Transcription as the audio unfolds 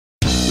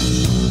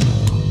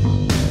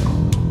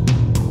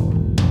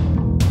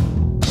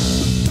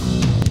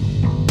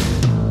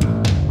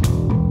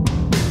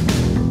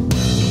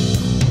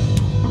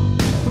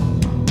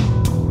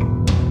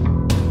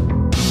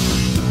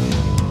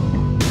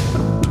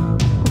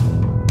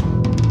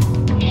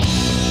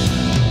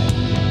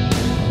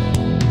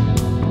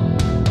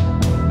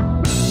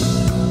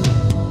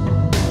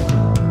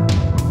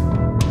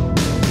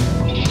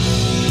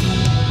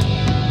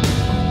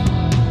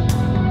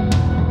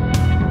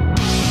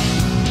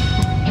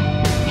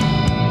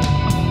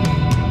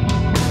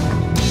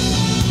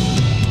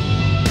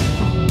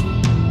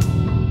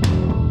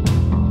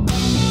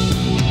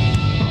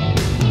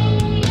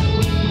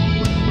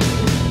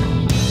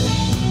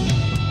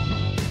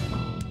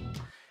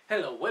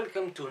Hello,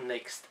 welcome to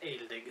next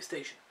ale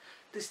degustation.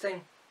 This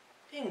time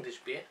English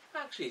beer,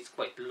 actually it's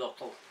quite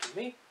local to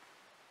me.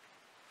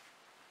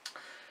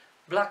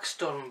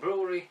 Blackstone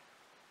Brewery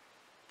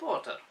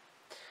Porter,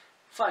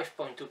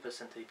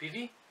 5.2%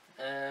 ABV.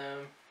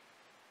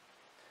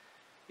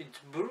 It's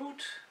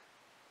brewed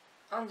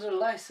under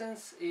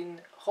license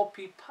in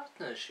Hoppy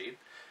Partnership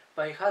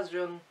by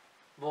Hadrian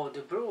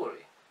Border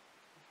Brewery,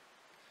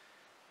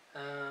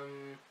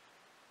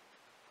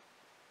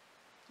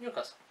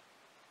 Newcastle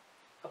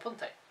upon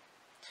Tyne.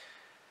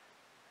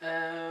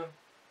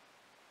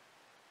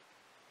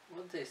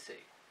 What they say?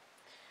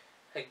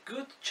 A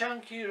good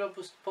chunky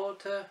robust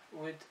porter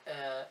with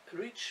a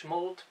rich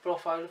malt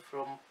profile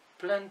from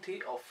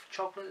plenty of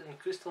chocolate and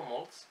crystal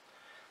malts,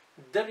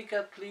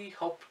 delicately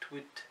hopped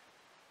with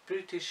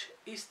British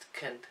East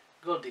Kent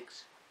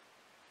Goldings.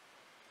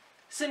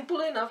 Simple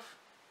enough.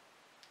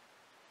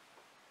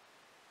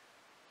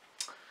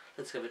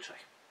 Let's have a try.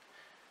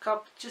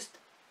 Cup just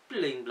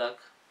plain black,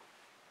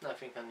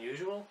 nothing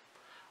unusual.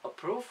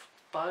 Approved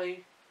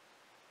by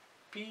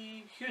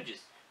P.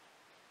 Hughes.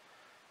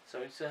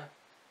 So it's a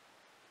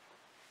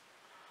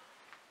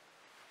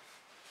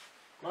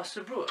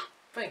master brewer,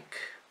 I think.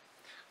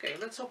 Okay,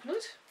 let's open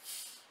it.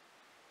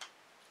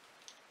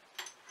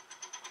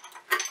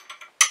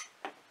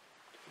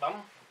 Bam.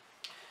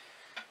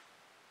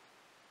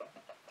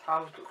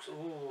 How it looks.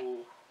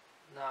 Ooh,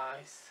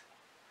 nice.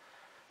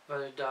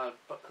 Very dark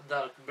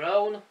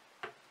brown.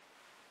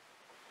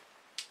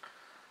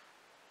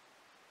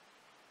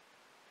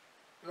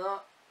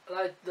 No,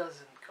 light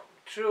doesn't come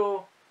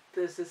through.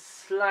 There's a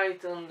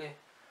slight only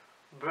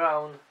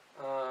brown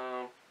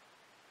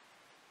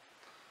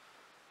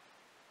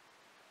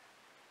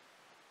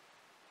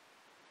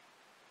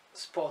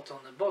spot on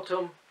the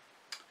bottom.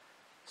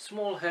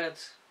 Small head,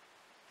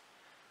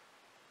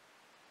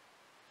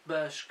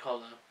 beige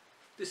color,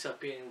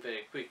 disappearing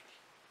very quickly.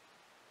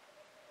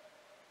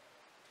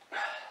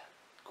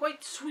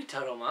 Quite sweet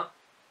aroma.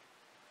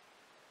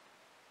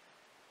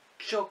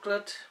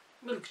 Chocolate,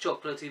 milk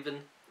chocolate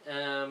even.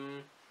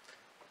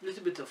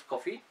 Little bit of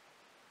coffee.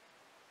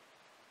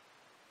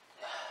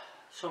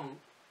 Some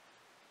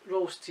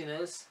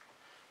roastiness,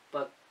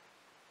 but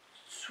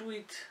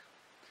sweet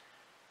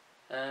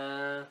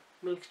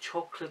milk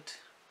chocolate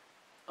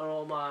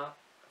aroma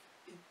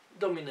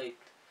dominate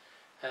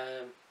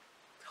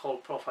whole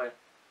profile.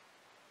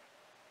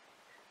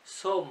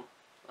 Some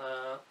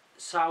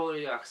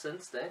soury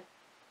accents there.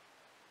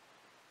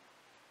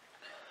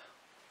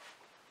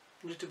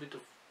 Little bit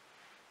of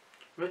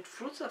red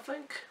fruits, I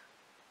think.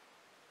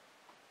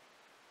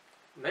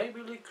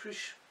 Maybe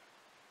licorice,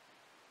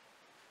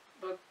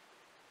 but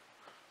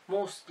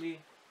mostly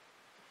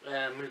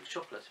milk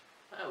chocolate,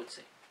 I would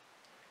say.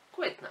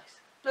 Quite nice.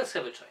 Let's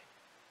have a try.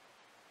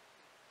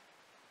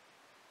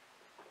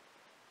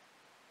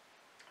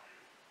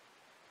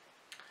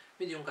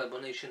 Medium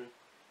carbonation,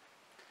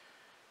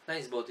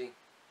 nice body,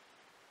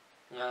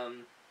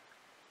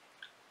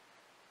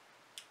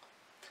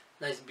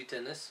 nice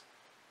bitterness.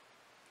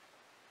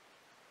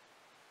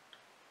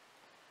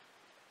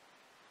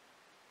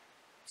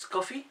 It's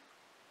coffee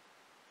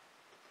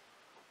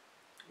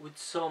with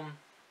some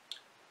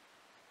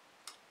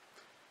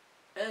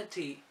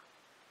earthy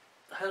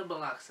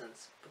herbal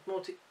accents,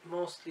 but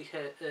mostly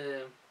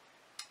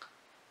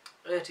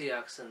earthy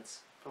accents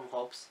from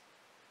hops.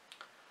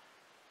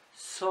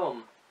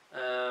 Some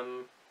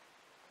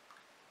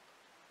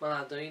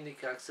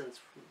Indic accents,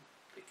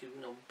 like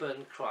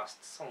burnt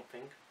crust,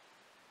 something.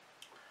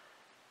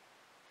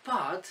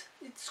 But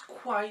it's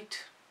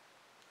quite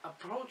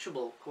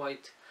approachable,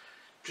 quite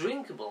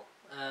drinkable.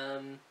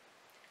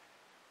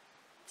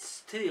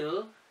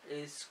 Still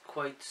is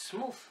quite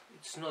smooth.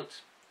 It's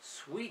not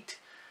sweet.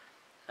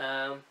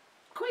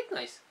 Quite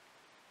nice.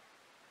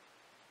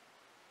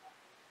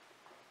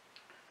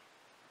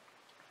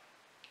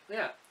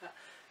 Yeah,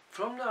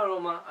 from the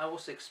aroma I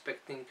was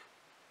expecting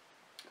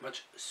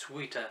much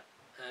sweeter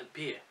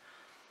beer,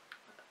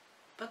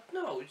 but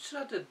no, it's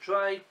rather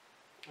dry,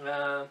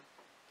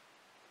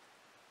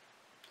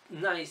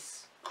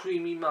 nice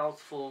creamy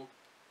mouthful,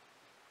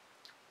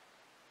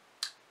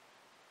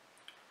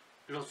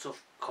 lots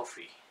of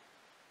coffee.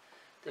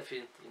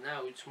 Definitely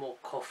now it's more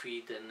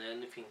coffee than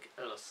anything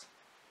else.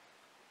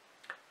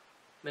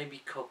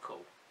 Maybe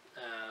cocoa.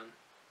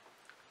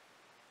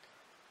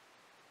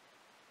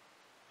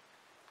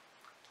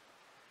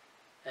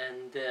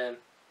 And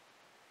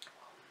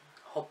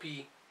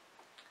hoppy,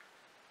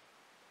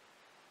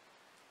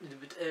 a little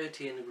bit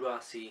earthy and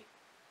grassy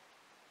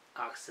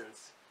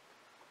accents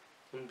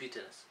and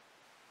bitterness.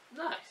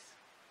 Nice.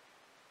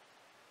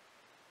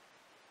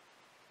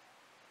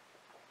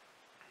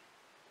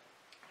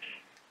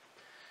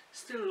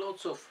 Still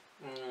lots of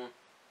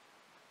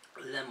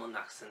lemon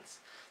accents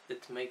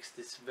that makes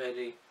this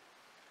very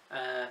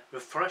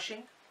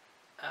refreshing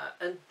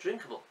and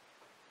drinkable.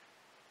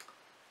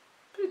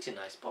 Pretty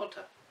nice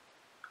porter.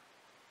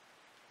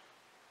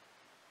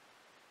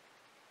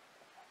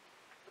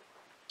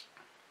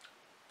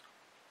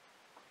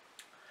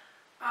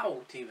 I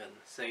would even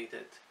say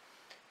that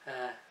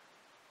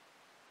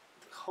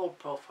whole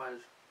profile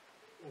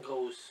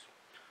goes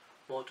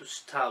more to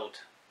stout.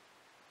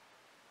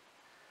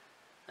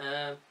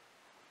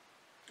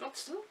 Not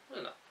still,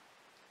 you know,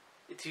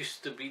 it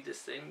used to be the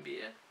same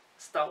beer.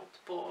 Stout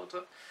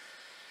porter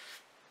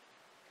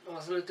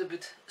was a little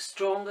bit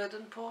stronger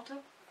than porter.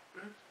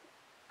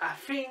 I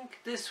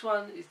think this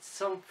one is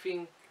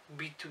something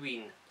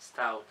between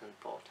stout and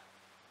porter.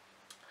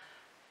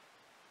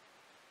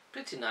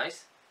 Pretty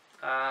nice.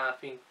 I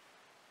think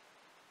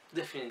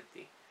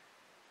definitely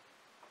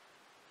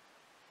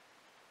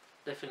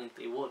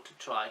worth to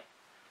try.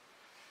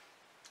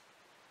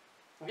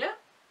 Yeah,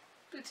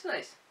 pretty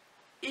nice.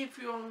 If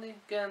you only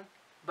can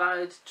buy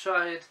it,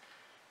 try it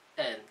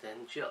and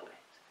enjoy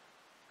it.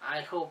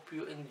 I hope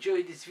you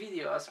enjoyed this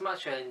video as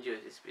much as I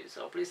enjoyed this video,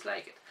 so please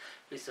like it,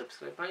 please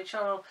subscribe my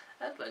channel,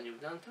 and when you've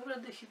done it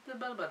already, hit the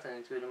bell button.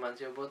 It will remind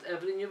you about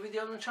every new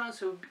video on the channel,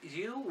 so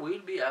you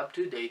will be up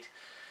to date.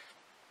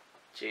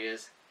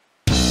 Cheers.